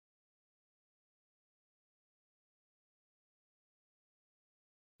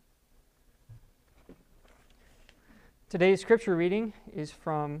Today's scripture reading is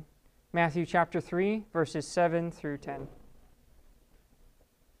from Matthew chapter 3, verses 7 through 10.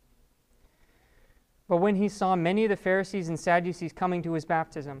 But when he saw many of the Pharisees and Sadducees coming to his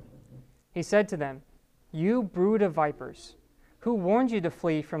baptism, he said to them, "You brood of vipers, who warned you to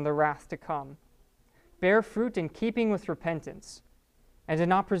flee from the wrath to come? Bear fruit in keeping with repentance, and do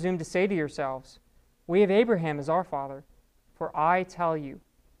not presume to say to yourselves, 'We have Abraham as our father.' For I tell you,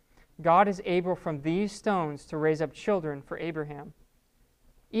 God is able from these stones to raise up children for Abraham.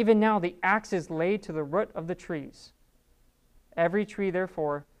 Even now the axe is laid to the root of the trees. Every tree,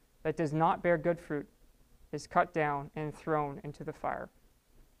 therefore, that does not bear good fruit is cut down and thrown into the fire."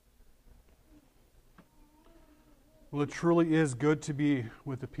 Well, it truly is good to be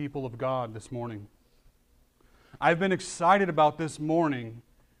with the people of God this morning. I've been excited about this morning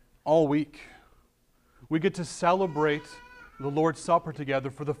all week. We get to celebrate the Lord's Supper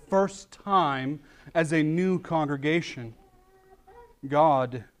together for the first time as a new congregation.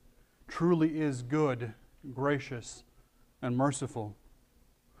 God truly is good, gracious, and merciful.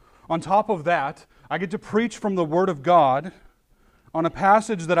 On top of that, I get to preach from the Word of God on a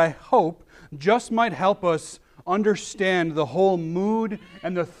passage that I hope just might help us understand the whole mood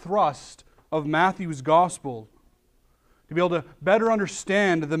and the thrust of Matthew's Gospel, to be able to better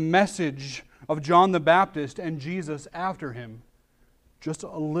understand the message of John the Baptist and Jesus after him just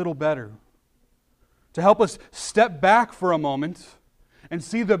a little better, to help us step back for a moment and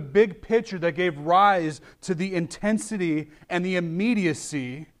see the big picture that gave rise to the intensity and the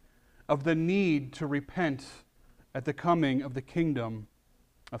immediacy of the need to repent at the coming of the kingdom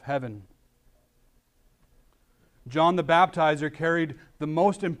of heaven. John the Baptizer carried the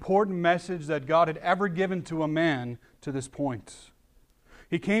most important message that God had ever given to a man to this point.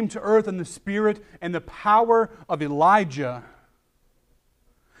 He came to earth in the spirit and the power of Elijah.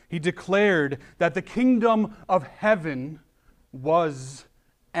 He declared that the kingdom of heaven was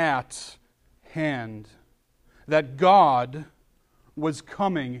at hand, that God was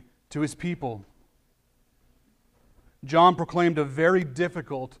coming to His people. John proclaimed a very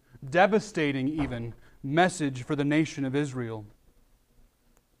difficult, devastating even, message for the nation of Israel.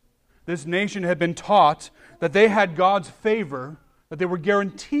 This nation had been taught that they had God's favor, that they were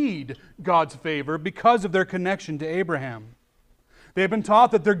guaranteed God's favor because of their connection to Abraham. They had been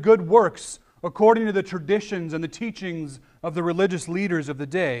taught that their good works, according to the traditions and the teachings of the religious leaders of the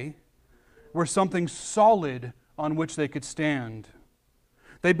day, were something solid on which they could stand.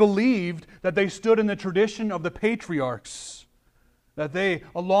 They believed that they stood in the tradition of the patriarchs, that they,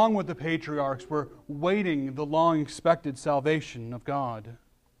 along with the patriarchs, were waiting the long-expected salvation of God.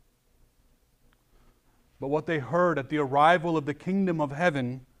 But what they heard at the arrival of the kingdom of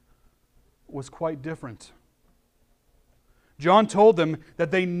heaven was quite different. John told them that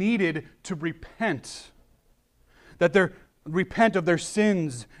they needed to repent, repent of their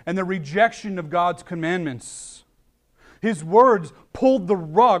sins and the rejection of God's commandments. His words pulled the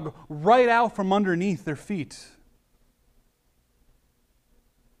rug right out from underneath their feet.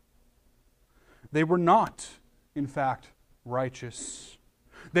 They were not, in fact, righteous.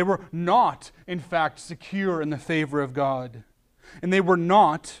 They were not, in fact, secure in the favor of God. And they were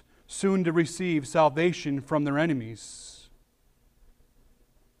not soon to receive salvation from their enemies.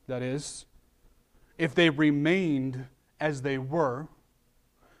 That is, if they remained as they were,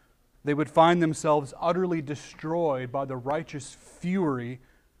 they would find themselves utterly destroyed by the righteous fury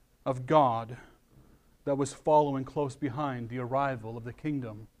of God that was following close behind the arrival of the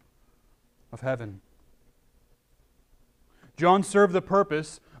kingdom of heaven. John served the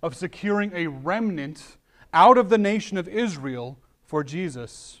purpose of securing a remnant out of the nation of Israel for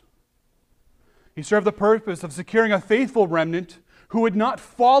Jesus. He served the purpose of securing a faithful remnant who would not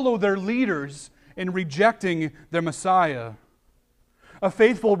follow their leaders in rejecting their Messiah. A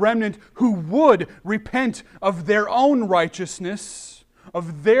faithful remnant who would repent of their own righteousness,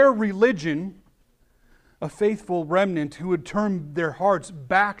 of their religion. A faithful remnant who would turn their hearts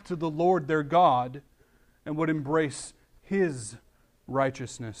back to the Lord their God and would embrace His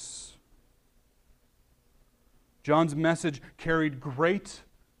righteousness. John's message carried great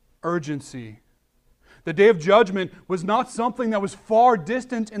urgency. The day of judgment was not something that was far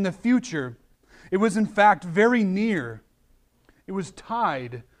distant in the future. It was in fact very near. It was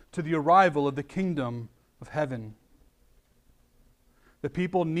tied to the arrival of the kingdom of heaven. The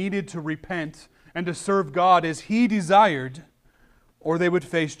people needed to repent and to serve God as He desired, or they would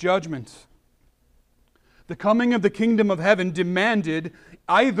face judgment. The coming of the kingdom of heaven demanded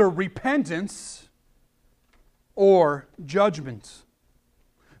either repentance or judgment.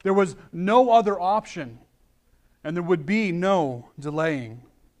 There was no other option, and there would be no delaying.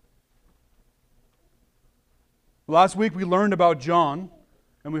 Last week we learned about John,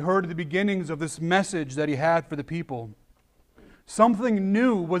 and we heard the beginnings of this message that he had for the people. Something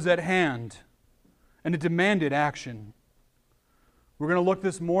new was at hand, and it demanded action. We're going to look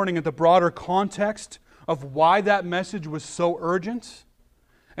this morning at the broader context of why that message was so urgent,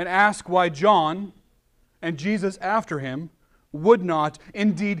 and ask why John, and Jesus after him, would not,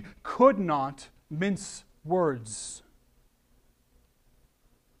 indeed could not, mince words.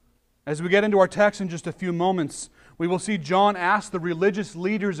 As we get into our text in just a few moments, we will see John ask the religious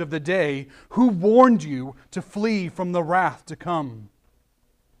leaders of the day, "Who warned you to flee from the wrath to come?"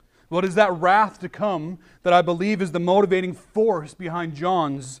 What is that wrath to come that I believe is the motivating force behind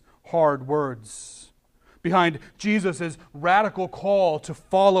John's hard words, behind Jesus' radical call to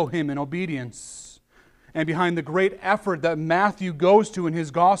follow him in obedience, and behind the great effort that Matthew goes to in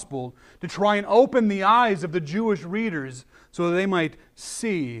his gospel to try and open the eyes of the Jewish readers so that they might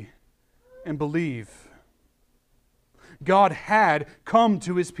see and believe. God had come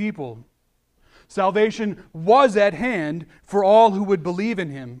to his people. Salvation was at hand for all who would believe in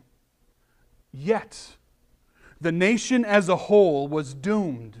him. Yet, the nation as a whole was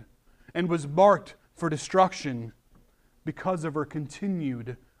doomed and was marked for destruction because of her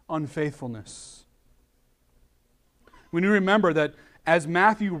continued unfaithfulness. We need to remember that as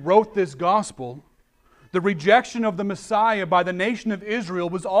Matthew wrote this gospel, the rejection of the Messiah by the nation of Israel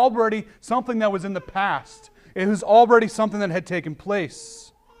was already something that was in the past. It was already something that had taken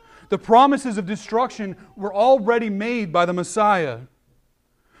place. The promises of destruction were already made by the Messiah.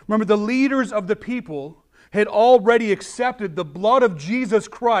 Remember, the leaders of the people had already accepted the blood of Jesus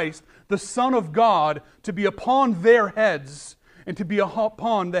Christ, the Son of God, to be upon their heads and to be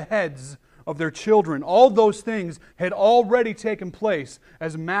upon the heads of their children. All those things had already taken place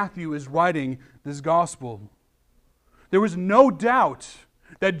as Matthew is writing this gospel. There was no doubt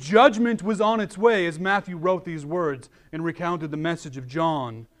that judgment was on its way as Matthew wrote these words and recounted the message of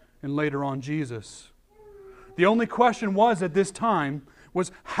John and later on Jesus. The only question was at this time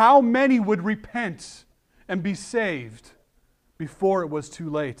was how many would repent and be saved before it was too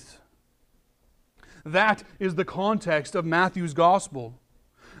late. That is the context of Matthew's gospel.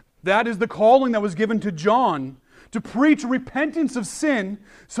 That is the calling that was given to John, to preach repentance of sin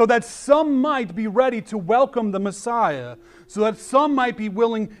so that some might be ready to welcome the Messiah, so that some might be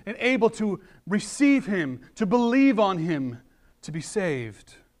willing and able to receive him, to believe on him, to be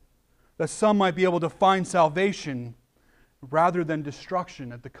saved. That some might be able to find salvation rather than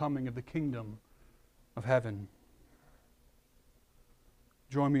destruction at the coming of the kingdom of heaven.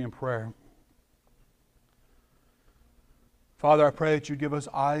 Join me in prayer. Father, I pray that you give us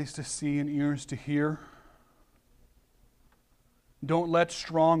eyes to see and ears to hear. Don't let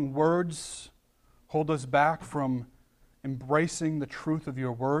strong words hold us back from embracing the truth of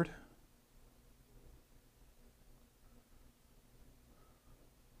your word.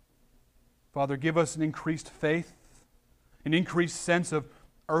 Father, give us an increased faith, an increased sense of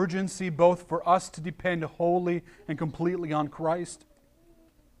urgency, both for us to depend wholly and completely on Christ,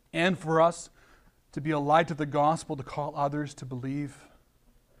 and for us to be a light of the gospel to call others to believe.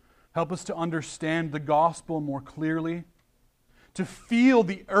 Help us to understand the gospel more clearly, to feel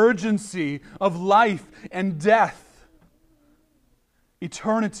the urgency of life and death,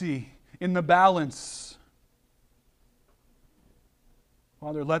 eternity in the balance.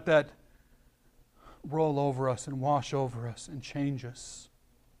 Father, let that roll over us and wash over us and change us.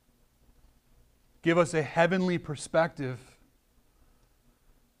 Give us a heavenly perspective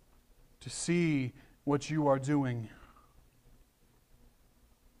to see what you are doing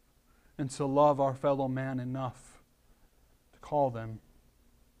and to love our fellow man enough to call them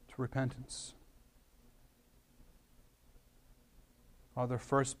to repentance. Father,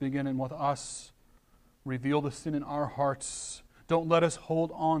 first beginning with us, reveal the sin in our hearts. Don't let us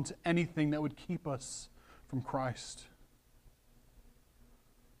hold on to anything that would keep us from Christ.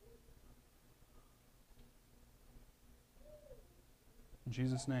 In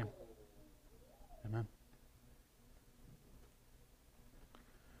Jesus' name, amen.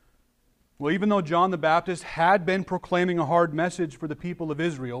 Well, even though John the Baptist had been proclaiming a hard message for the people of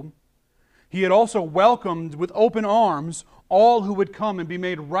Israel, he had also welcomed with open arms all who would come and be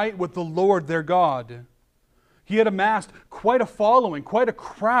made right with the Lord their God. He had amassed quite a following, quite a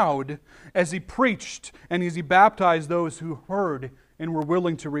crowd as he preached and as he baptized those who heard and were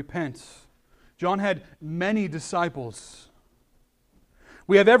willing to repent. John had many disciples.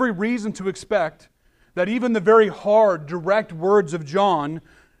 We have every reason to expect that even the very hard, direct words of John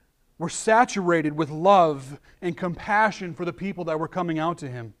were saturated with love and compassion for the people that were coming out to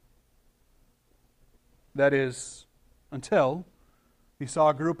him. That is, until he saw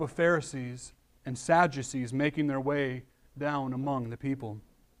a group of Pharisees and Sadducees making their way down among the people.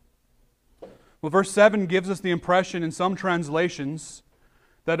 Well, verse 7 gives us the impression in some translations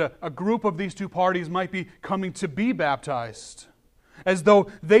that a group of these two parties might be coming to be baptized, as though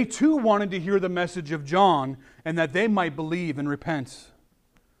they too wanted to hear the message of John and that they might believe and repent.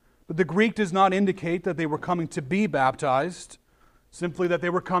 But the Greek does not indicate that they were coming to be baptized, simply that they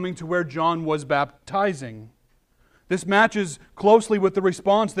were coming to where John was baptizing. This matches closely with the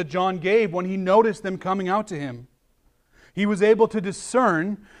response that John gave when he noticed them coming out to him. He was able to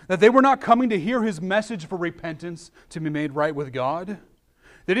discern that they were not coming to hear his message for repentance to be made right with God.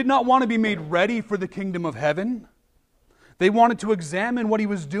 They did not want to be made ready for the kingdom of heaven. They wanted to examine what he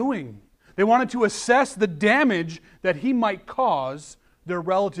was doing. They wanted to assess the damage that he might cause their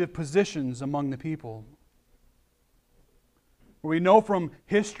relative positions among the people. We know from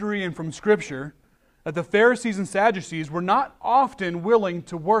history and from Scripture that the Pharisees and Sadducees were not often willing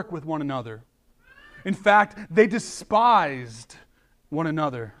to work with one another. In fact, they despised one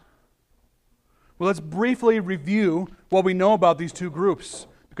another. Well, let's briefly review what we know about these two groups,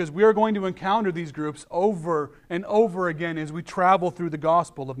 because we are going to encounter these groups over and over again as we travel through the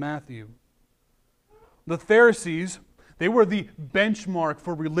Gospel of Matthew. The Pharisees, they were the benchmark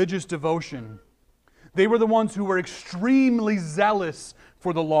for religious devotion. They were the ones who were extremely zealous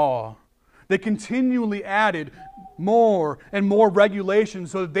for the law. They continually added more and more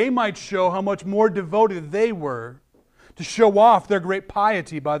regulations so that they might show how much more devoted they were, to show off their great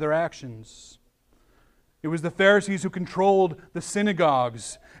piety by their actions. It was the Pharisees who controlled the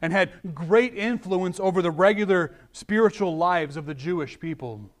synagogues and had great influence over the regular spiritual lives of the Jewish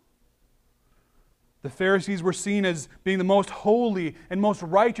people. The Pharisees were seen as being the most holy and most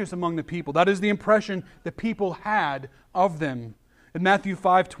righteous among the people. That is the impression the people had of them. In Matthew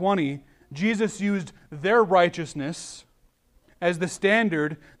 5:20, Jesus used their righteousness as the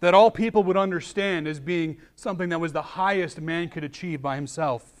standard that all people would understand as being something that was the highest man could achieve by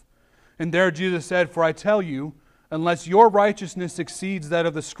himself. And there Jesus said, "For I tell you, unless your righteousness exceeds that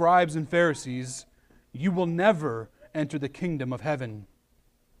of the scribes and Pharisees, you will never enter the kingdom of heaven."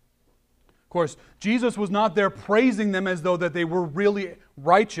 Of course, Jesus was not there praising them as though that they were really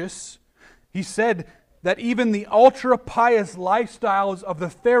righteous. He said that even the ultra-pious lifestyles of the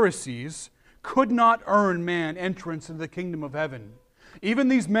Pharisees could not earn man entrance into the kingdom of heaven. Even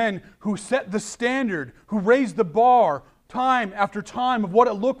these men who set the standard, who raised the bar time after time of what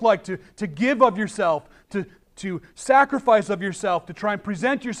it looked like to give of yourself, to sacrifice of yourself, to try and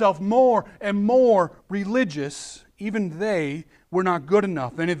present yourself more and more religious, even they were not good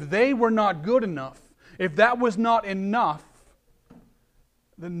enough. And if they were not good enough, if that was not enough,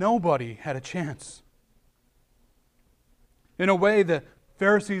 then nobody had a chance. In a way, the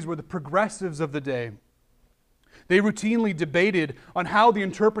Pharisees were the progressives of the day. They routinely debated on how the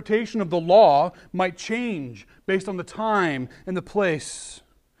interpretation of the law might change based on the time and the place.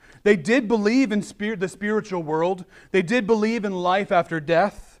 They did believe in the spiritual world. They did believe in life after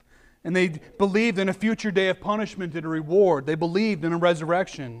death. And they believed in a future day of punishment and a reward. They believed in a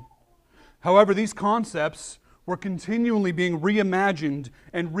resurrection. However, these concepts were continually being reimagined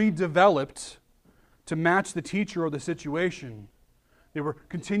and redeveloped to match the teacher or the situation. They were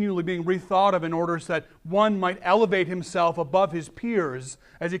continually being rethought of in order so that one might elevate himself above his peers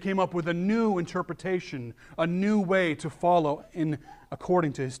as he came up with a new interpretation, a new way to follow in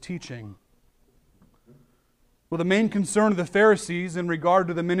according to his teaching. Well, the main concern of the Pharisees in regard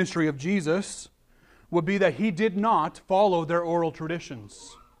to the ministry of Jesus would be that he did not follow their oral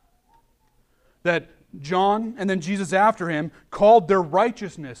traditions. That John and then Jesus after him called their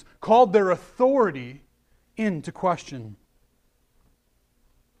righteousness, called their authority into question.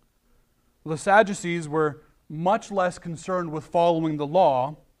 The Sadducees were much less concerned with following the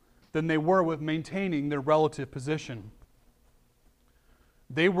law than they were with maintaining their relative position.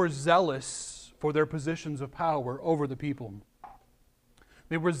 They were zealous for their positions of power over the people.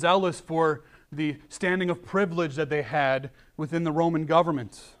 They were zealous for the standing of privilege that they had within the Roman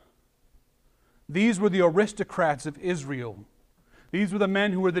government. These were the aristocrats of Israel. These were the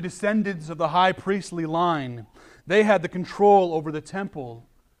men who were the descendants of the high priestly line. They had the control over the temple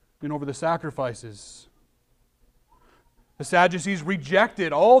and over the sacrifices. The Sadducees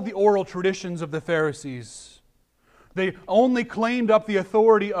rejected all the oral traditions of the Pharisees. They only claimed up the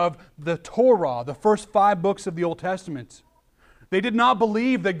authority of the Torah, the first 5 books of the Old Testament. They did not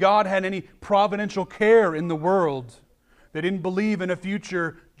believe that God had any providential care in the world. They didn't believe in a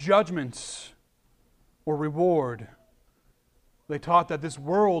future judgment or reward. They taught that this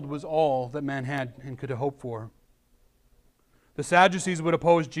world was all that man had and could hope for. The Sadducees would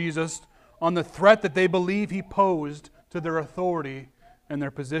oppose Jesus on the threat that they believe he posed to their authority and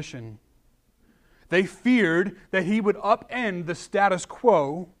their position. They feared that he would upend the status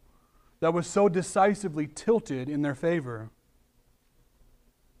quo that was so decisively tilted in their favor.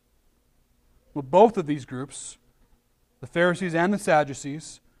 Well, both of these groups, the Pharisees and the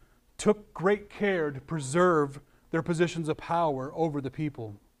Sadducees, took great care to preserve their positions of power over the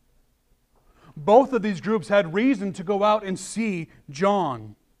people. Both of these groups had reason to go out and see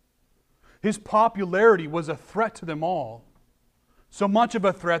John. His popularity was a threat to them all. So much of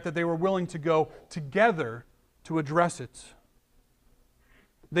a threat that they were willing to go together to address it.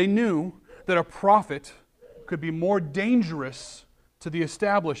 They knew that a prophet could be more dangerous to the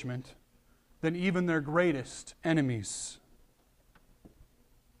establishment than even their greatest enemies.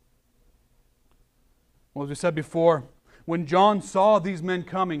 Well, as we said before, when John saw these men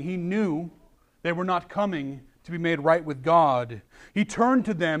coming, he knew they were not coming to be made right with God. He turned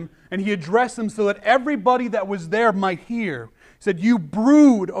to them and he addressed them so that everybody that was there might hear. He said, "You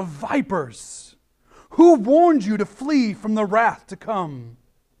brood of vipers, who warned you to flee from the wrath to come?"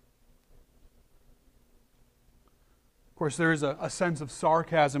 Of course, there is a sense of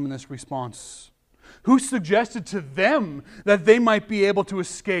sarcasm in this response. Who suggested to them that they might be able to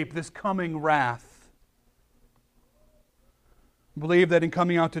escape this coming wrath? I believe that in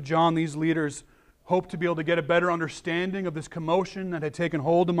coming out to John, these leaders hoped to be able to get a better understanding of this commotion that had taken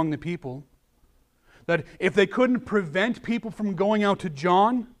hold among the people. That if they couldn't prevent people from going out to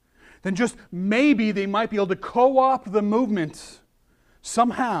John, then just maybe they might be able to co-opt the movement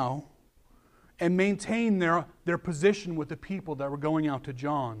somehow and maintain their position with the people that were going out to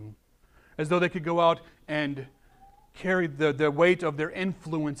John. As though they could go out and carry the weight of their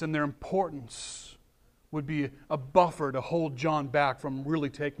influence and their importance would be a buffer to hold John back from really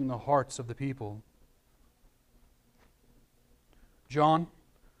taking the hearts of the people. John,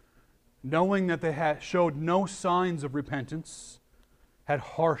 knowing that they had showed no signs of repentance, had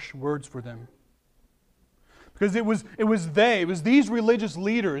harsh words for them. Because it was these religious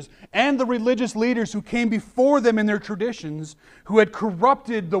leaders and the religious leaders who came before them in their traditions who had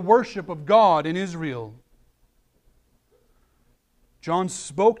corrupted the worship of God in Israel. John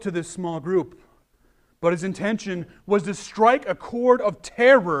spoke to this small group, but his intention was to strike a chord of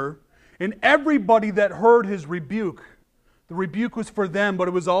terror in everybody that heard his rebuke. The rebuke was for them, but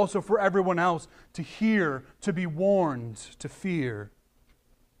it was also for everyone else to hear, to be warned, to fear.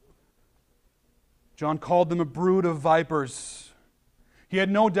 John called them a brood of vipers. He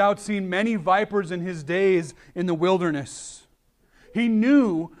had no doubt seen many vipers in his days in the wilderness. He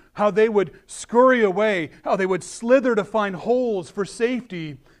knew how they would scurry away, how they would slither to find holes for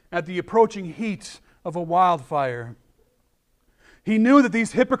safety at the approaching heat of a wildfire. He knew that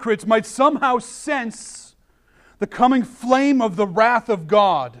these hypocrites might somehow sense the coming flame of the wrath of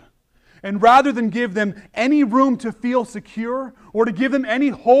God. And rather than give them any room to feel secure or to give them any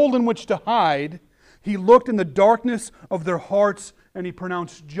hole in which to hide, he looked in the darkness of their hearts and he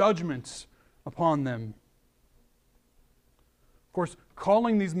pronounced judgments upon them. Of course,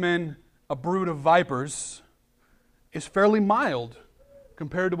 calling these men a brood of vipers is fairly mild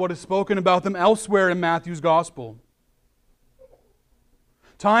compared to what is spoken about them elsewhere in Matthew's Gospel.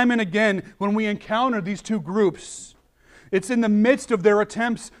 Time and again, when we encounter these two groups, it's in the midst of their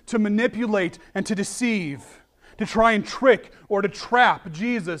attempts to manipulate and to deceive, to try and trick or to trap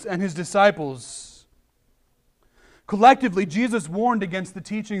Jesus and his disciples. Collectively, Jesus warned against the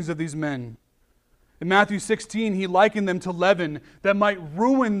teachings of these men. In Matthew 16, he likened them to leaven that might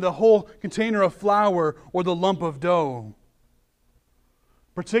ruin the whole container of flour or the lump of dough.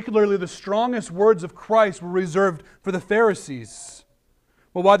 Particularly, the strongest words of Christ were reserved for the Pharisees.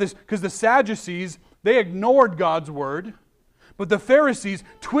 Well, why this? Because the Sadducees, they ignored God's word, but the Pharisees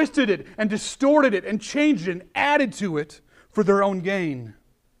twisted it and distorted it and changed it and added to it for their own gain.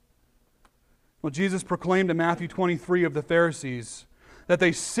 Well, Jesus proclaimed in Matthew 23 of the Pharisees that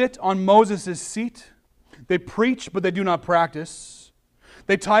they sit on Moses' seat, they preach but they do not practice,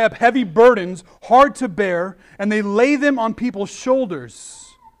 they tie up heavy burdens, hard to bear, and they lay them on people's shoulders,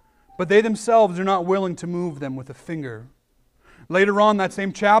 but they themselves are not willing to move them with a finger. Later on, that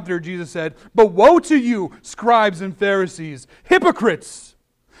same chapter, Jesus said, "But woe to you, scribes and Pharisees, hypocrites!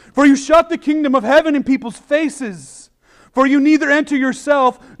 For you shut the kingdom of heaven in people's faces. For you neither enter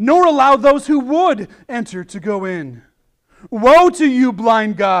yourself, nor allow those who would enter to go in. Woe to you,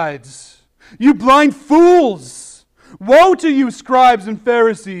 blind guides! You blind fools! Woe to you, scribes and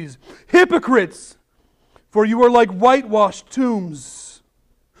Pharisees, hypocrites! For you are like whitewashed tombs.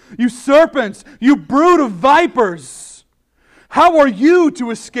 You serpents, you brood of vipers! How are you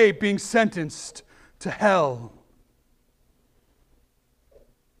to escape being sentenced to hell?"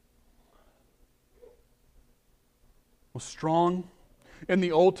 Well, strong, in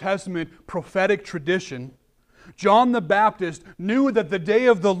the Old Testament prophetic tradition, John the Baptist knew that the day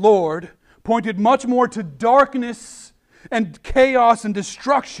of the Lord pointed much more to darkness and chaos and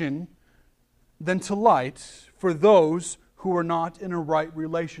destruction than to light for those who were not in a right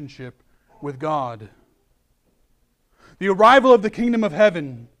relationship with God. The arrival of the kingdom of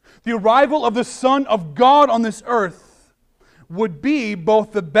heaven, the arrival of the Son of God on this earth, would be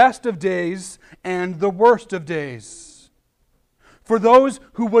both the best of days and the worst of days. For those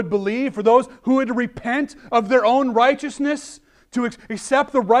who would believe, for those who would repent of their own righteousness, to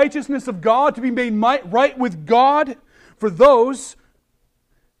accept the righteousness of God, to be made right with God, for those,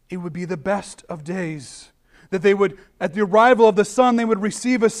 it would be the best of days. That they would, at the arrival of the Son, they would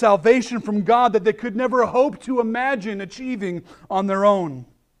receive a salvation from God that they could never hope to imagine achieving on their own.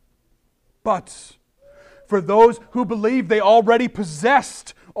 But for those who believed they already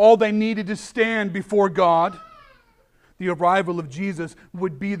possessed all they needed to stand before God, the arrival of Jesus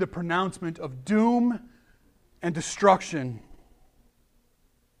would be the pronouncement of doom and destruction.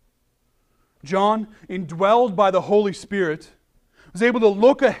 John, indwelled by the Holy Spirit, was able to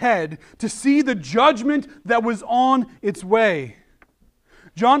look ahead to see the judgment that was on its way.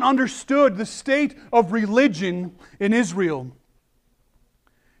 John understood the state of religion in Israel.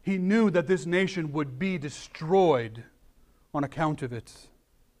 He knew that this nation would be destroyed on account of it.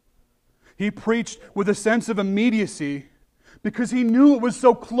 He preached with a sense of immediacy because he knew it was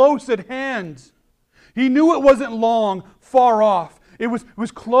so close at hand. He knew it wasn't long, far off. It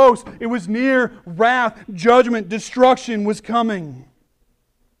was close. It was near. Wrath, judgment, destruction was coming.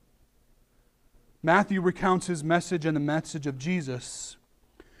 Matthew recounts his message and the message of Jesus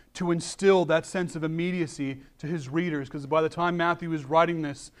to instill that sense of immediacy to his readers. Because by the time Matthew is writing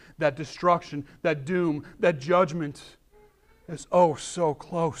this, that destruction, that doom, that judgment is oh so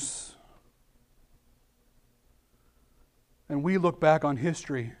close. And we look back on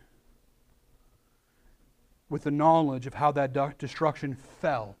history with the knowledge of how that destruction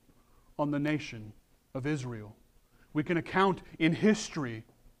fell on the nation of Israel. We can account in history,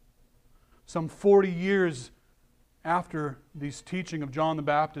 some 40 years after this teaching of John the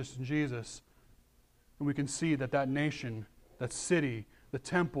Baptist and Jesus, and we can see that that nation, that city, the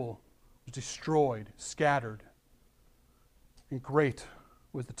temple was destroyed, scattered, and great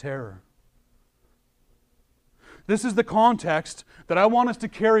was the terror. This is the context that I want us to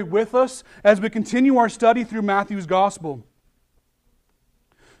carry with us as we continue our study through Matthew's Gospel.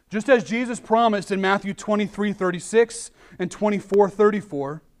 Just as Jesus promised in Matthew 23:36 and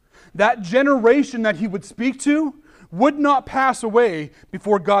 24:34, that generation that He would speak to would not pass away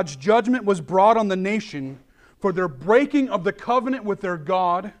before God's judgment was brought on the nation for their breaking of the covenant with their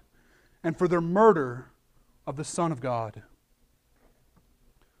God and for their murder of the Son of God.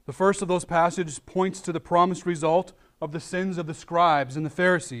 The first of those passages points to the promised result of the sins of the scribes and the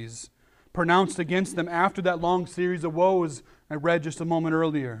Pharisees pronounced against them after that long series of woes I read just a moment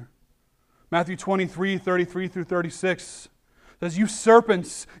earlier. Matthew 23:33 through 36 says, "You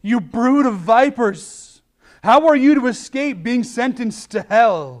serpents, you brood of vipers, how are you to escape being sentenced to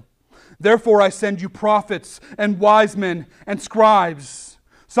hell? Therefore I send you prophets and wise men and scribes,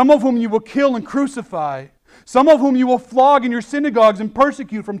 some of whom you will kill and crucify, some of whom you will flog in your synagogues and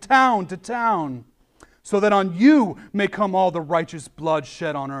persecute from town to town, so that on you may come all the righteous blood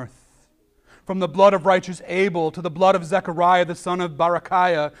shed on earth. From the blood of righteous Abel to the blood of Zechariah the son of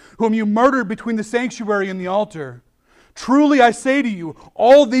Barachiah, whom you murdered between the sanctuary and the altar. Truly I say to you,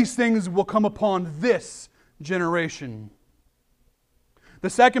 all these things will come upon this generation." The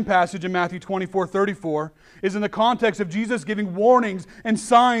second passage in Matthew 24:34 is in the context of Jesus giving warnings and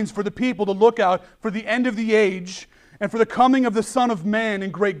signs for the people to look out for the end of the age and for the coming of the Son of Man in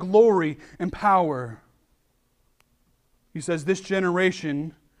great glory and power. He says this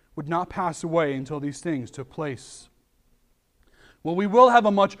generation would not pass away until these things took place. Well, we will have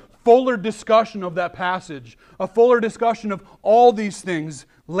a much fuller discussion of that passage, a fuller discussion of all these things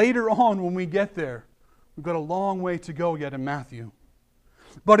later on when we get there. We've got a long way to go yet in Matthew.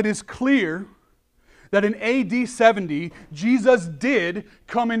 But it is clear that in AD 70, Jesus did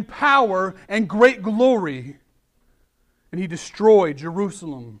come in power and great glory. And He destroyed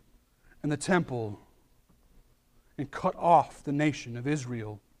Jerusalem and the temple and cut off the nation of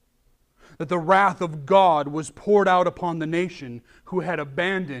Israel. That the wrath of God was poured out upon the nation who had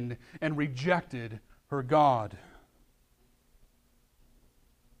abandoned and rejected her God.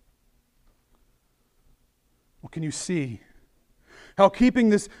 What can you see? How keeping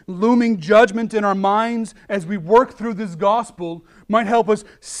this looming judgment in our minds as we work through this gospel might help us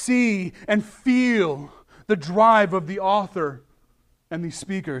see and feel the drive of the author and these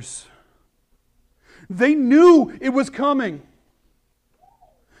speakers. They knew it was coming.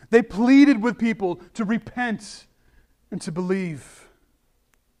 They pleaded with people to repent and to believe.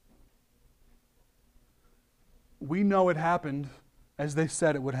 We know it happened as they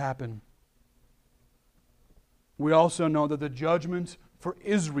said it would happen. We also know that the judgment for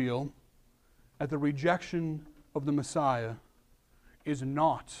Israel at the rejection of the Messiah is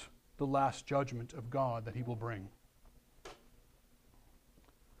not the last judgment of God that He will bring.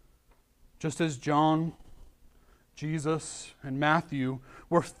 Just as John, Jesus, and Matthew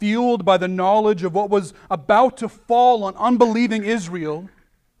were fueled by the knowledge of what was about to fall on unbelieving Israel,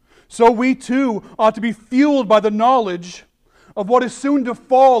 so we too ought to be fueled by the knowledge of what is soon to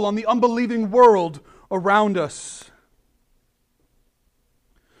fall on the unbelieving world around us.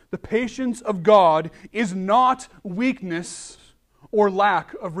 The patience of God is not weakness or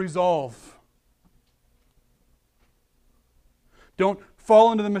lack of resolve. Don't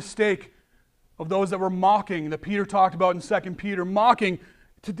fall into the mistake of those that were mocking, that Peter talked about in 2 Peter, mocking.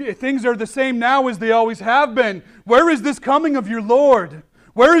 Things are the same now as they always have been. Where is this coming of your Lord?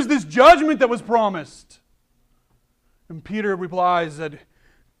 Where is this judgment that was promised? And Peter replies that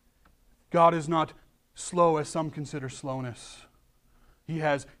God is not slow as some consider slowness. He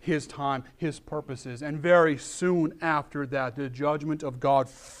has His time, His purposes. And very soon after that, the judgment of God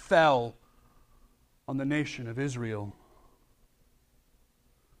fell on the nation of Israel.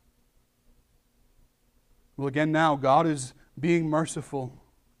 Well, again now, God is being merciful.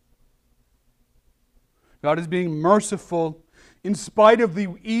 God is being merciful in spite of the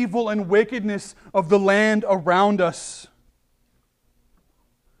evil and wickedness of the land around us.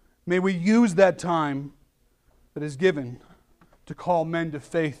 May we use that time that is given to call men to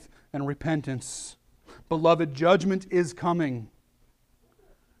faith and repentance. Beloved, judgment is coming.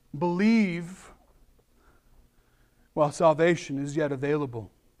 Believe while salvation is yet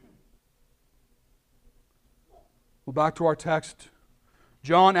available. Well, back to our text.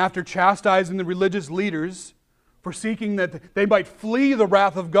 John, after chastising the religious leaders for seeking that they might flee the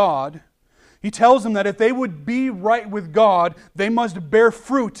wrath of God, he tells them that if they would be right with God, they must bear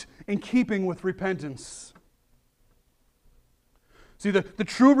fruit in keeping with repentance. See, the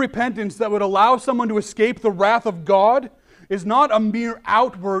true repentance that would allow someone to escape the wrath of God is not a mere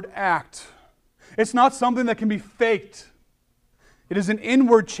outward act. It's not something that can be faked. It is an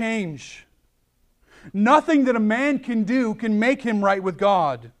inward change. Nothing that a man can do can make him right with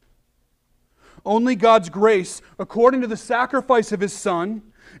God. Only God's grace, according to the sacrifice of His Son,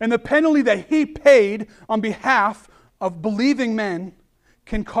 and the penalty that He paid on behalf of believing men,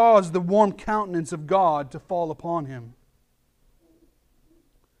 can cause the warm countenance of God to fall upon him.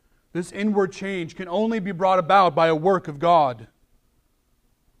 This inward change can only be brought about by a work of God.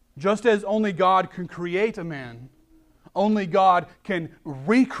 Just as only God can create a man, only God can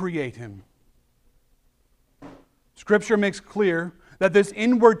recreate him. Scripture makes clear that this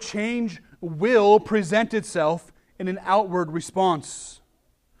inward change will present itself in an outward response.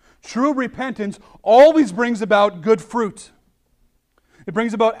 True repentance always brings about good fruit. It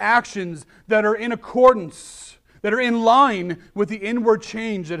brings about actions that are in accordance, that are in line with the inward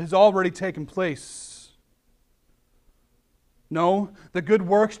change that has already taken place. No, the good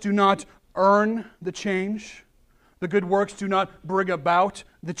works do not earn the change. The good works do not bring about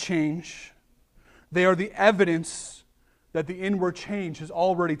the change. They are the evidence that the inward change has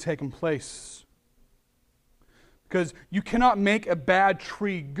already taken place. Because you cannot make a bad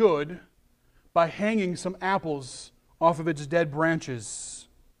tree good by hanging some apples off of its dead branches.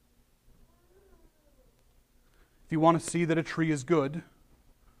 If you want to see that a tree is good,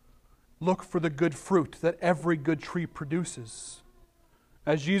 look for the good fruit that every good tree produces.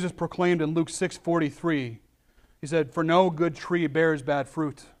 As Jesus proclaimed in Luke 6:43, He said, "For no good tree bears bad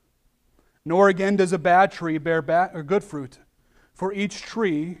fruit, nor again does a bad tree bear good fruit, for each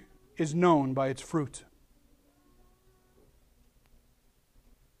tree is known by its fruit."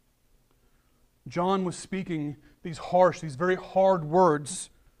 John was speaking these very hard words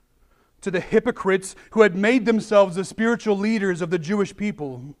to the hypocrites who had made themselves the spiritual leaders of the Jewish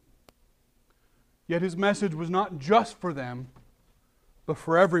people. Yet his message was not just for them, but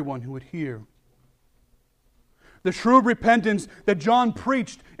for everyone who would hear. The true repentance that John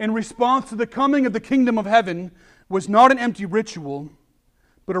preached in response to the coming of the kingdom of heaven was not an empty ritual,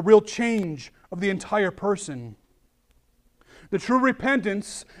 but a real change of the entire person. The true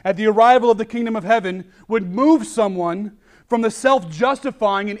repentance at the arrival of the kingdom of heaven would move someone from the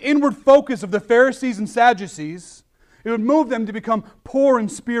self-justifying and inward focus of the Pharisees and Sadducees. It would move them to become poor in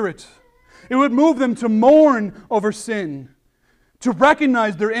spirit. It would move them to mourn over sin, to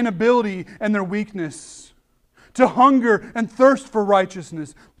recognize their inability and their weakness, to hunger and thirst for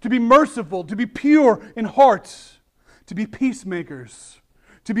righteousness, to be merciful, to be pure in heart, to be peacemakers,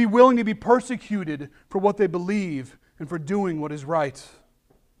 to be willing to be persecuted for what they believe and for doing what is right.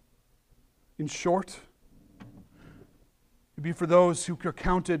 In short, it'd be for those who are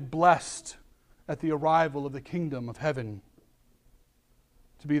counted blessed at the arrival of the kingdom of heaven,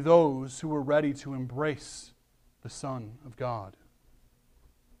 to be those who are ready to embrace the Son of God.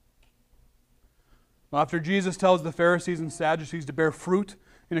 After Jesus tells the Pharisees and Sadducees to bear fruit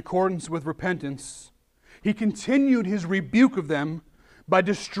in accordance with repentance, He continued His rebuke of them by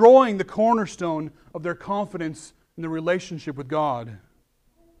destroying the cornerstone of their confidence in the relationship with God,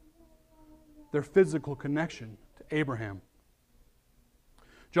 their physical connection to Abraham.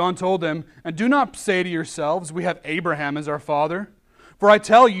 John told them, "And do not say to yourselves, 'We have Abraham as our father.' For I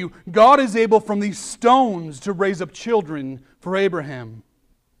tell you, God is able from these stones to raise up children for Abraham."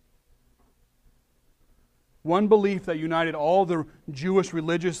 One belief that united all the Jewish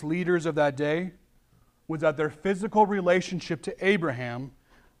religious leaders of that day was that their physical relationship to Abraham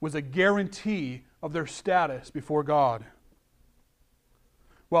was a guarantee of their status before God.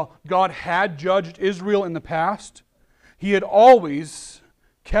 While God had judged Israel in the past, He had always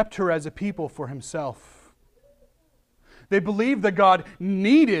kept her as a people for Himself. They believed that God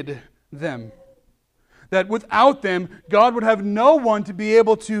needed them, that without them, God would have no one to be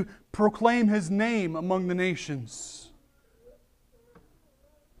able to proclaim His name among the nations.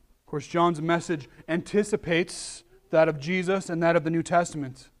 Of course, John's message anticipates that of Jesus and that of the New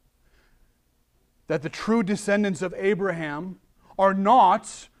Testament, that the true descendants of Abraham are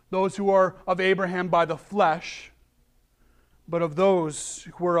not those who are of Abraham by the flesh, but of those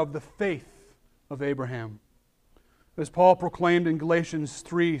who are of the faith of Abraham. As Paul proclaimed in Galatians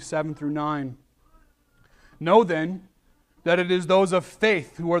 3, 7 through 9, "Know then that it is those of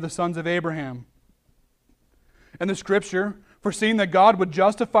faith who are the sons of Abraham. And the Scripture, foreseeing that God would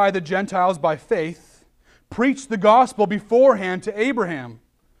justify the Gentiles by faith, preached the gospel beforehand to Abraham,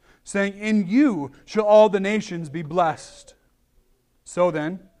 saying, 'In you shall all the nations be blessed.' So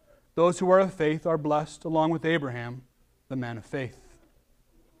then, those who are of faith are blessed along with Abraham, the man of faith."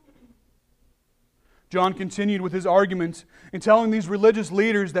 John continued with his argument in telling these religious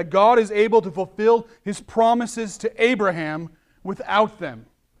leaders that God is able to fulfill His promises to Abraham without them.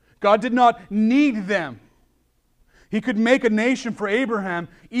 God did not need them. He could make a nation for Abraham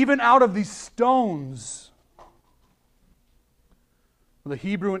even out of these stones. The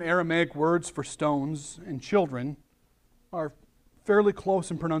Hebrew and Aramaic words for stones and children are fairly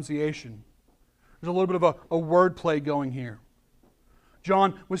close in pronunciation. There's a little bit of a word play going here.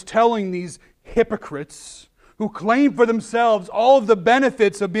 John was telling these hypocrites who claim for themselves all of the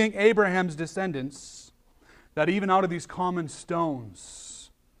benefits of being Abraham's descendants, that even out of these common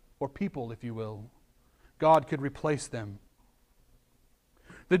stones, or people, if you will, God could replace them.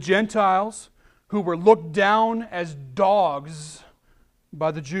 The Gentiles, who were looked down as dogs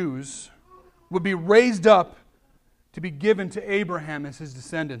by the Jews, would be raised up to be given to Abraham as his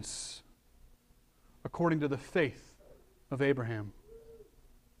descendants, according to the faith of Abraham.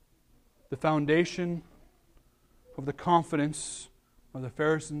 The foundation of the confidence of the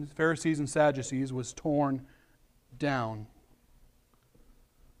Pharisees and Sadducees was torn down.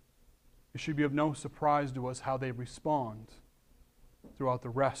 It should be of no surprise to us how they respond throughout the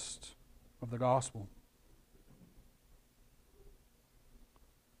rest of the gospel.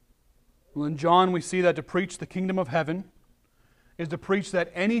 Well, in John we see that to preach the kingdom of heaven is to preach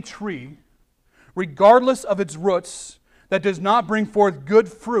that any tree, regardless of its roots, that does not bring forth good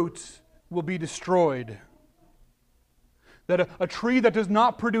fruit will be destroyed. That a tree that does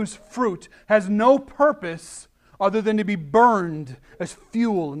not produce fruit has no purpose other than to be burned as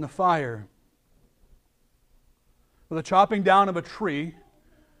fuel in the fire. Well, the chopping down of a tree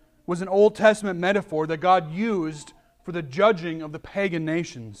was an Old Testament metaphor that God used for the judging of the pagan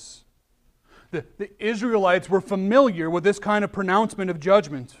nations. The Israelites were familiar with this kind of pronouncement of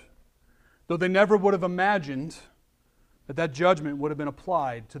judgment, though they never would have imagined that judgment would have been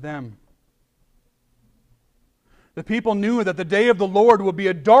applied to them. The people knew that the day of the Lord would be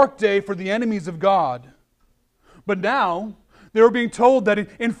a dark day for the enemies of God. But now, they were being told that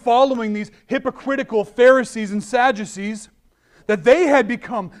in following these hypocritical Pharisees and Sadducees, that they had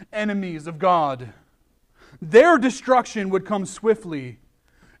become enemies of God. Their destruction would come swiftly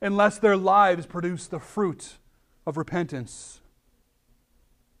unless their lives produced the fruit of repentance.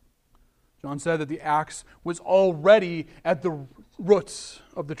 John said that the axe was already at the roots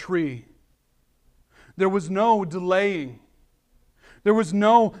of the tree. There was no delaying. There was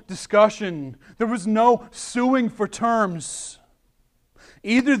no discussion. There was no suing for terms.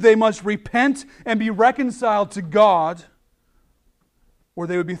 Either they must repent and be reconciled to God, or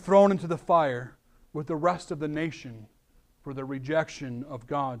they would be thrown into the fire with the rest of the nation for the rejection of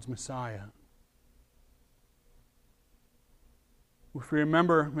God's Messiah. If we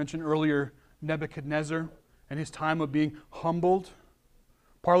remember, mentioned earlier, Nebuchadnezzar and his time of being humbled.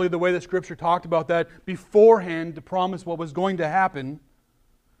 Partly the way the Scripture talked about that beforehand to promise what was going to happen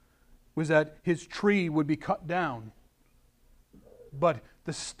was that his tree would be cut down, but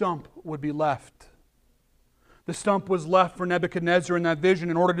the stump would be left. The stump was left for Nebuchadnezzar in that vision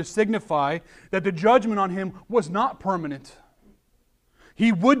in order to signify that the judgment on him was not permanent.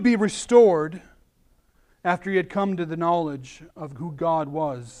 He would be restored after he had come to the knowledge of who God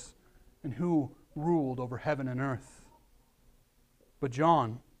was and who ruled over heaven and earth. But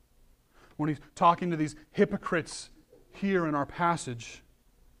John, when he's talking to these hypocrites here in our passage,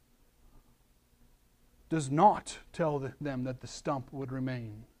 does not tell them that the stump would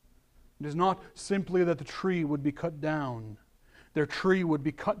remain. It is not simply that the tree would be cut down. Their tree would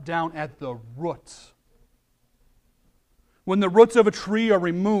be cut down at the roots. When the roots of a tree are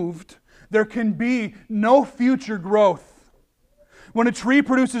removed, there can be no future growth. When a tree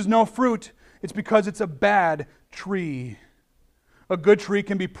produces no fruit, it's because it's a bad tree. A good tree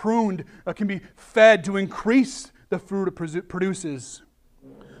can be pruned, can be fed to increase the fruit it produces.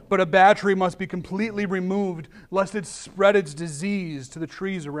 But a bad tree must be completely removed, lest it spread its disease to the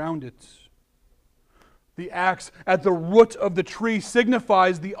trees around it. The axe at the root of the tree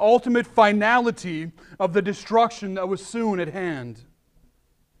signifies the ultimate finality of the destruction that was soon at hand.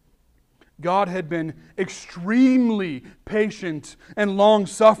 God had been extremely patient and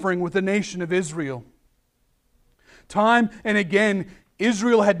long-suffering with the nation of Israel. Time and again,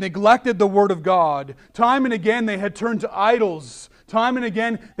 Israel had neglected the Word of God. Time and again, they had turned to idols. Time and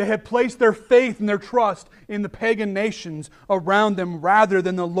again, they had placed their faith and their trust in the pagan nations around them rather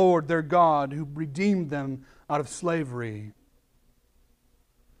than the Lord their God who redeemed them out of slavery.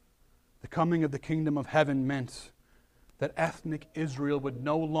 The coming of the kingdom of heaven meant that ethnic Israel would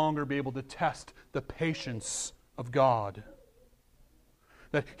no longer be able to test the patience of God.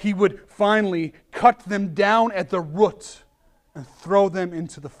 That He would finally cut them down at the root and throw them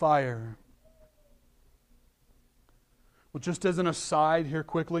into the fire. Well, just as an aside here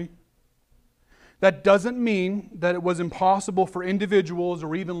quickly, that doesn't mean that it was impossible for individuals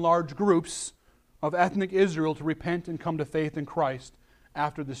or even large groups of ethnic Israel to repent and come to faith in Christ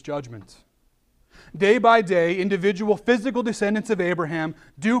after this judgment. Day by day, individual physical descendants of Abraham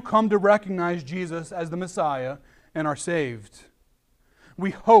do come to recognize Jesus as the Messiah and are saved.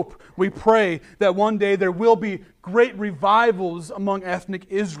 We hope, we pray that one day there will be great revivals among ethnic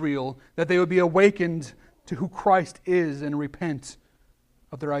Israel, that they would be awakened to who Christ is and repent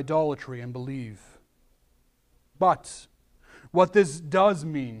of their idolatry and believe. But what this does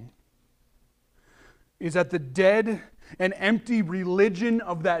mean is that the dead and empty religion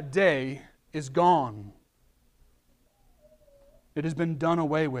of that day is gone. It has been done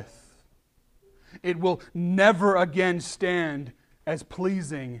away with. It will never again stand as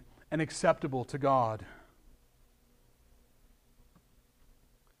pleasing and acceptable to God.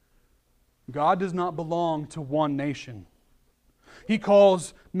 God does not belong to one nation. He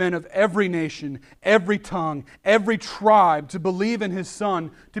calls men of every nation, every tongue, every tribe to believe in His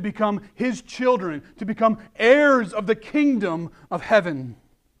Son, to become His children, to become heirs of the kingdom of heaven.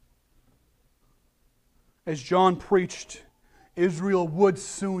 As John preached, Israel would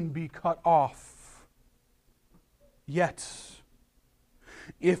soon be cut off. Yet,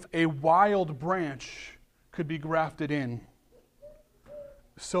 if a wild branch could be grafted in,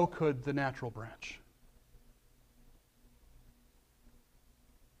 so could the natural branch.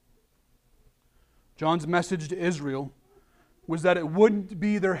 John's message to Israel was that it wouldn't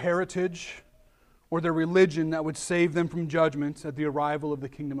be their heritage or their religion that would save them from judgment at the arrival of the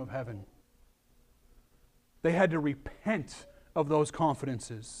kingdom of heaven. They had to repent of those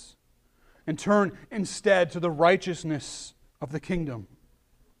confidences and turn instead to the righteousness of the kingdom.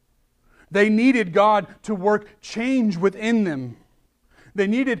 They needed God to work change within them. They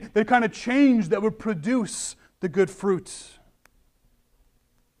needed the kind of change that would produce the good fruits.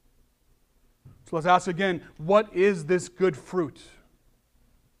 So let's ask again, what is this good fruit?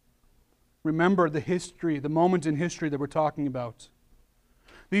 Remember the history, the moment in history that we're talking about.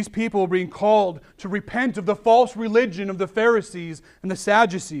 These people were being called to repent of the false religion of the Pharisees and the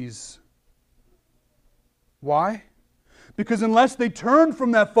Sadducees. Why? Because unless they turned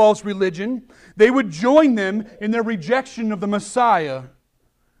from that false religion, they would join them in their rejection of the Messiah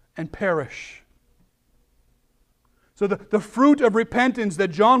and perish. So the fruit of repentance that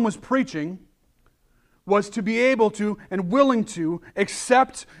John was preaching was to be able to and willing to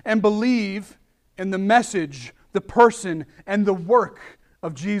accept and believe in the message, the person, and the work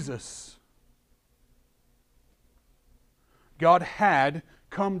of Jesus. God had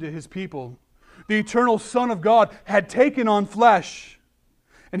come to His people. The eternal Son of God had taken on flesh,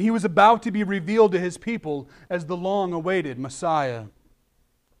 and He was about to be revealed to His people as the long-awaited Messiah.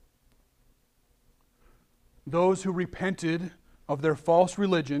 Those who repented of their false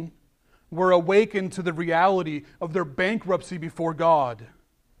religion were awakened to the reality of their bankruptcy before God.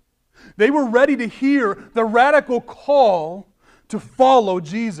 They were ready to hear the radical call to follow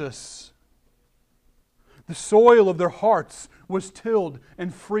Jesus. The soil of their hearts was tilled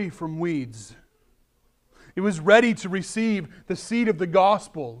and free from weeds. It was ready to receive the seed of the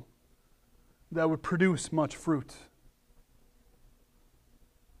gospel that would produce much fruit.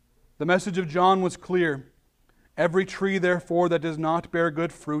 The message of John was clear. Every tree, therefore, that does not bear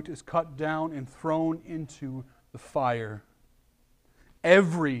good fruit is cut down and thrown into the fire.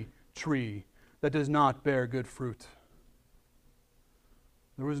 Every tree that does not bear good fruit.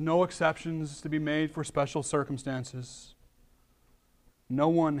 There was no exceptions to be made for special circumstances. No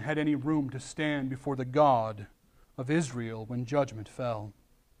one had any room to stand before the God of Israel when judgment fell.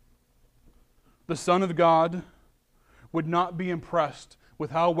 The Son of God would not be impressed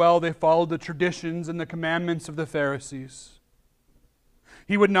with how well they followed the traditions and the commandments of the Pharisees.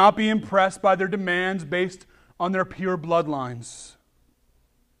 He would not be impressed by their demands based on their pure bloodlines.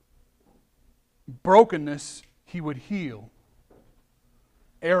 Brokenness He would heal.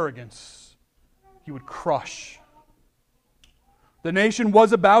 Arrogance He would crush. The nation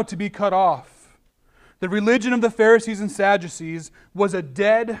was about to be cut off. The religion of the Pharisees and Sadducees was a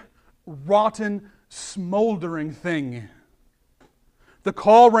dead, rotten, smoldering thing. The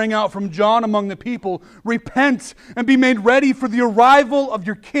call rang out from John among the people, "Repent and be made ready for the arrival of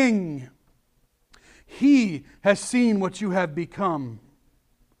your King. He has seen what you have become,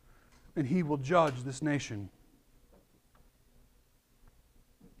 and He will judge this nation."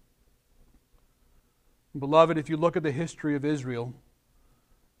 Beloved, if you look at the history of Israel,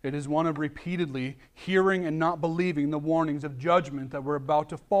 it is one of repeatedly hearing and not believing the warnings of judgment that were about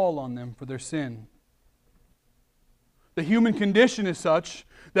to fall on them for their sin. The human condition is such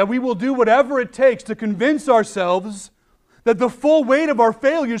that we will do whatever it takes to convince ourselves that the full weight of our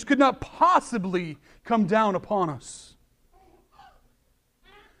failures could not possibly come down upon us.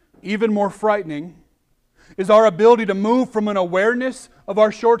 Even more frightening is our ability to move from an awareness of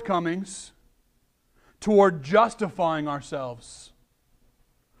our shortcomings toward justifying ourselves.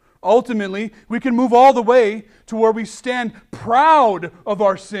 Ultimately, we can move all the way to where we stand proud of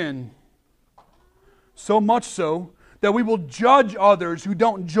our sin. So much so that we will judge others who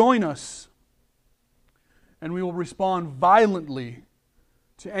don't join us. And we will respond violently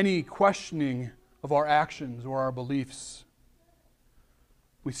to any questioning of our actions or our beliefs.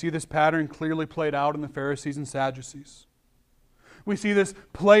 We see this pattern clearly played out in the Pharisees and Sadducees. We see this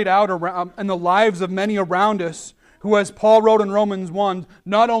played out in the lives of many around us who, as Paul wrote in Romans 1,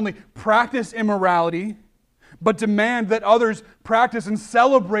 not only practice immorality, but demand that others practice and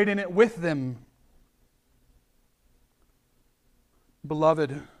celebrate in it with them.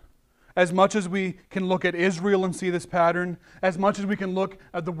 Beloved, as much as we can look at Israel and see this pattern, as much as we can look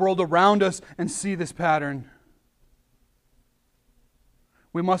at the world around us and see this pattern,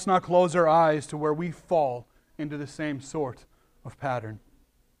 we must not close our eyes to where we fall into the same sort of pattern.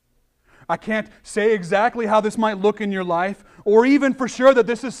 I can't say exactly how this might look in your life, or even for sure that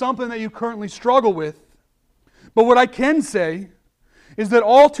this is something that you currently struggle with. But what I can say is that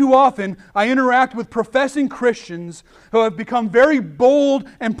all too often I interact with professing Christians who have become very bold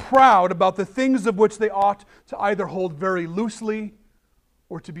and proud about the things of which they ought to either hold very loosely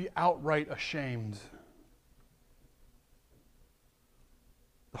or to be outright ashamed.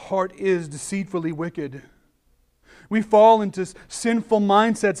 The heart is deceitfully wicked. We fall into sinful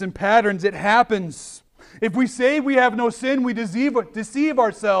mindsets and patterns. It happens. If we say we have no sin, we deceive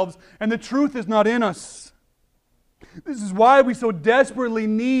ourselves, and the truth is not in us. This is why we so desperately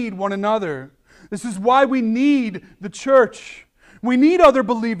need one another. This is why we need the church. We need other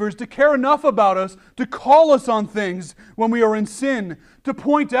believers to care enough about us to call us on things when we are in sin, to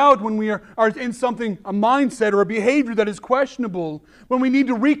point out when we are in something, a mindset or a behavior that is questionable, when we need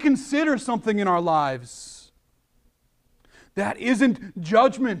to reconsider something in our lives. That isn't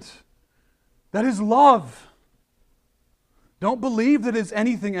judgment. That is love. Don't believe that it's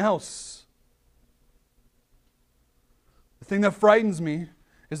anything else. The thing that frightens me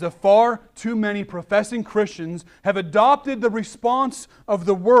is that far too many professing Christians have adopted the response of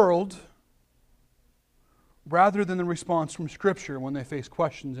the world rather than the response from Scripture when they face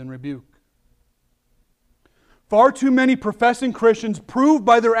questions and rebuke. Far too many professing Christians prove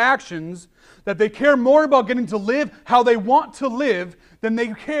by their actions that they care more about getting to live how they want to live than they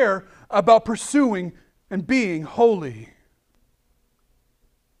care about pursuing and being holy.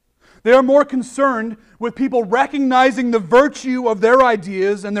 They are more concerned with people recognizing the virtue of their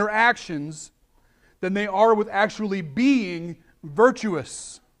ideas and their actions than they are with actually being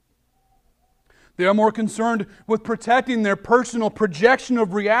virtuous. They are more concerned with protecting their personal projection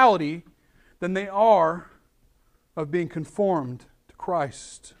of reality than they are of being conformed to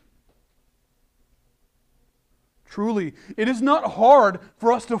Christ. Truly, it is not hard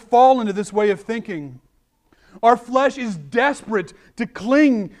for us to fall into this way of thinking. Our flesh is desperate to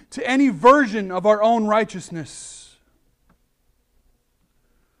cling to any version of our own righteousness.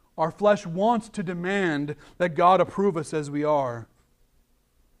 Our flesh wants to demand that God approve us as we are.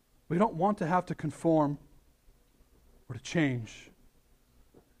 We don't want to have to conform or to change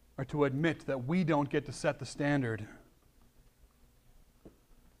or to admit that we don't get to set the standard.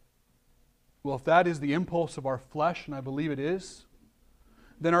 Well, if that is the impulse of our flesh, and I believe it is,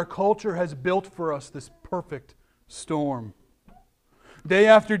 then our culture has built for us this perfect storm. Day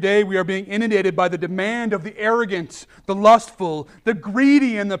after day, we are being inundated by the demand of the arrogant, the lustful, the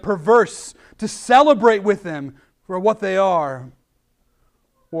greedy, and the perverse to celebrate with them for what they are,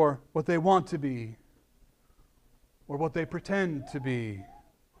 or what they want to be, or what they pretend to be.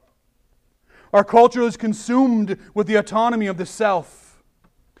 Our culture is consumed with the autonomy of the self.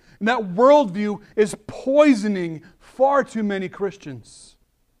 And that worldview is poisoning far too many Christians.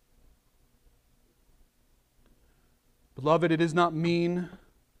 Beloved, it is not mean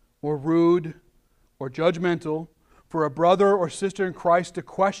or rude or judgmental for a brother or sister in Christ to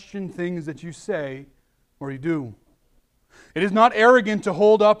question things that you say or you do. It is not arrogant to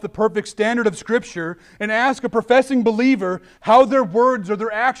hold up the perfect standard of Scripture and ask a professing believer how their words or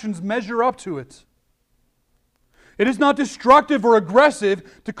their actions measure up to it. It is not destructive or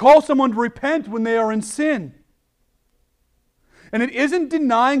aggressive to call someone to repent when they are in sin. And it isn't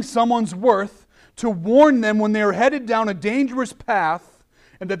denying someone's worth to warn them when they are headed down a dangerous path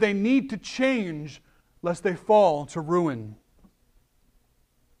and that they need to change lest they fall to ruin.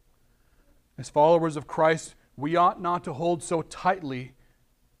 As followers of Christ, we ought not to hold so tightly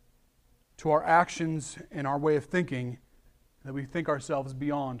to our actions and our way of thinking that we think ourselves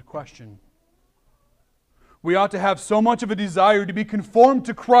beyond question. We ought to have so much of a desire to be conformed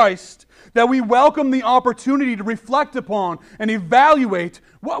to Christ that we welcome the opportunity to reflect upon and evaluate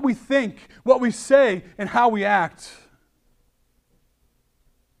what we think, what we say, and how we act.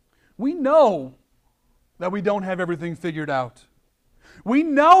 We know that we don't have everything figured out. We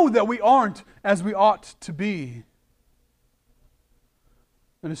know that we aren't as we ought to be.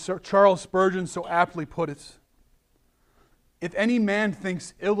 And as Charles Spurgeon so aptly put it, if any man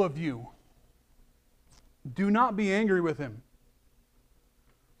thinks ill of you, do not be angry with him,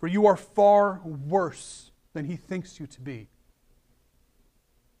 for you are far worse than he thinks you to be.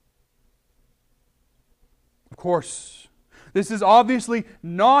 Of course, this is obviously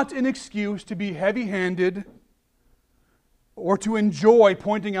not an excuse to be heavy-handed or to enjoy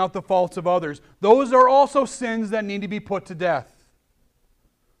pointing out the faults of others. Those are also sins that need to be put to death.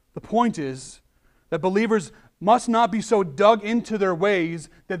 The point is that believers must not be so dug into their ways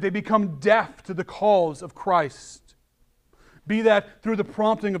that they become deaf to the calls of Christ. Be that through the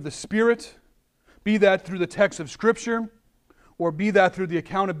prompting of the Spirit, be that through the text of Scripture, or be that through the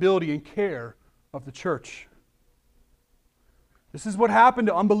accountability and care of the church. This is what happened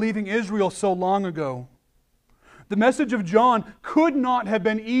to unbelieving Israel so long ago. The message of John could not have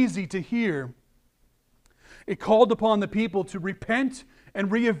been easy to hear. It called upon the people to repent and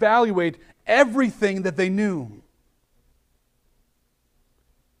reevaluate everything that they knew.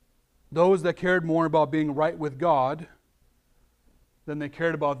 Those that cared more about being right with God than they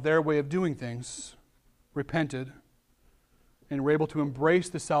cared about their way of doing things repented and were able to embrace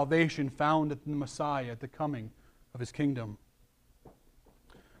the salvation found in the Messiah at the coming of His kingdom.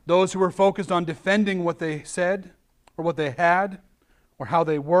 Those who were focused on defending what they said or what they had or how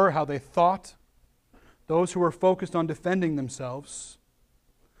they were, how they thought, those who were focused on defending themselves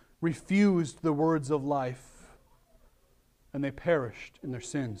refused the words of life, and they perished in their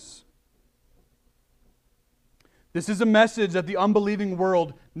sins. This is a message that the unbelieving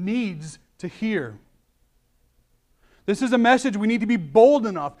world needs to hear. This is a message we need to be bold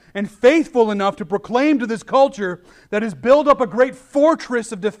enough and faithful enough to proclaim to this culture that has built up a great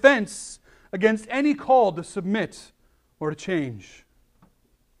fortress of defense against any call to submit or to change.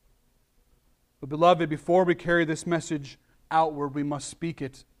 But beloved, before we carry this message outward, we must speak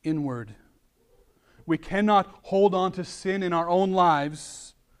it inward. We cannot hold on to sin in our own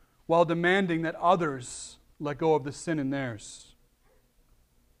lives while demanding that others let go of the sin in theirs.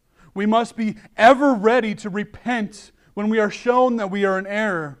 We must be ever ready to repent when we are shown that we are in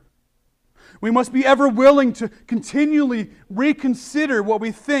error. We must be ever willing to continually reconsider what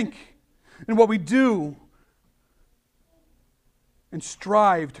we think in what we do, and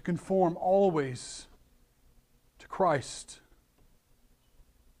strive to conform always to Christ.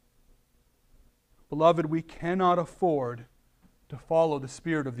 Beloved, we cannot afford to follow the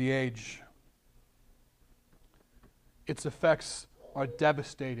spirit of the age. Its effects are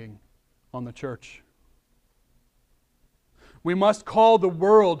devastating on the church. We must call the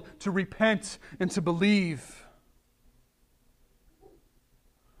world to repent and to believe.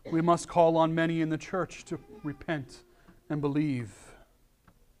 We must call on many in the church to repent and believe.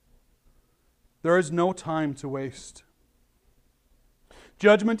 There is no time to waste.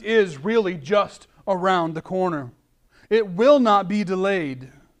 Judgment is really just around the corner. It will not be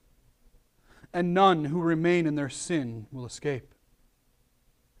delayed, and none who remain in their sin will escape.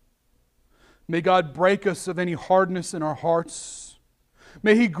 May God break us of any hardness in our hearts.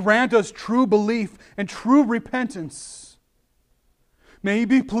 May He grant us true belief and true repentance. May He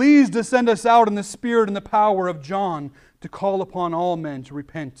be pleased to send us out in the spirit and the power of John to call upon all men to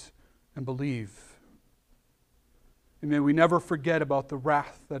repent and believe. And may we never forget about the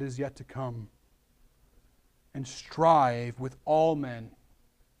wrath that is yet to come, and strive with all men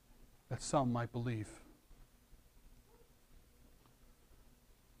that some might believe.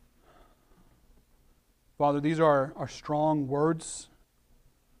 Father, these are strong words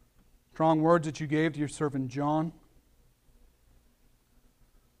that you gave to your servant John.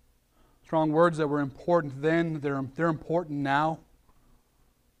 Strong words that were important then, they're important now.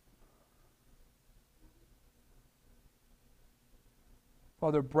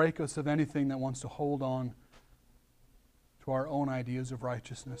 Father, break us of anything that wants to hold on to our own ideas of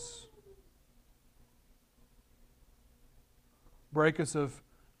righteousness. Break us of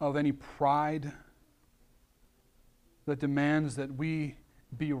any pride that demands that we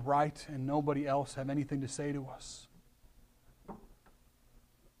be right and nobody else have anything to say to us.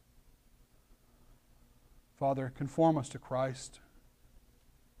 Father, conform us to Christ.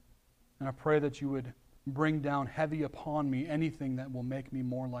 And I pray that you would bring down heavy upon me anything that will make me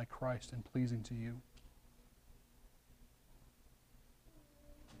more like Christ and pleasing to you.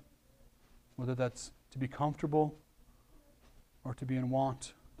 Whether that's to be comfortable or to be in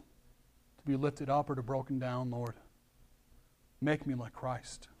want, to be lifted up or to broken down, Lord. Make me like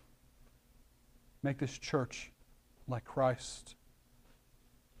Christ. Make this church like Christ.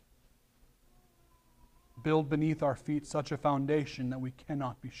 Build beneath our feet such a foundation that we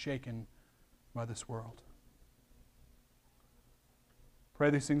cannot be shaken by this world.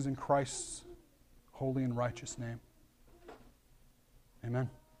 Pray these things in Christ's holy and righteous name. Amen.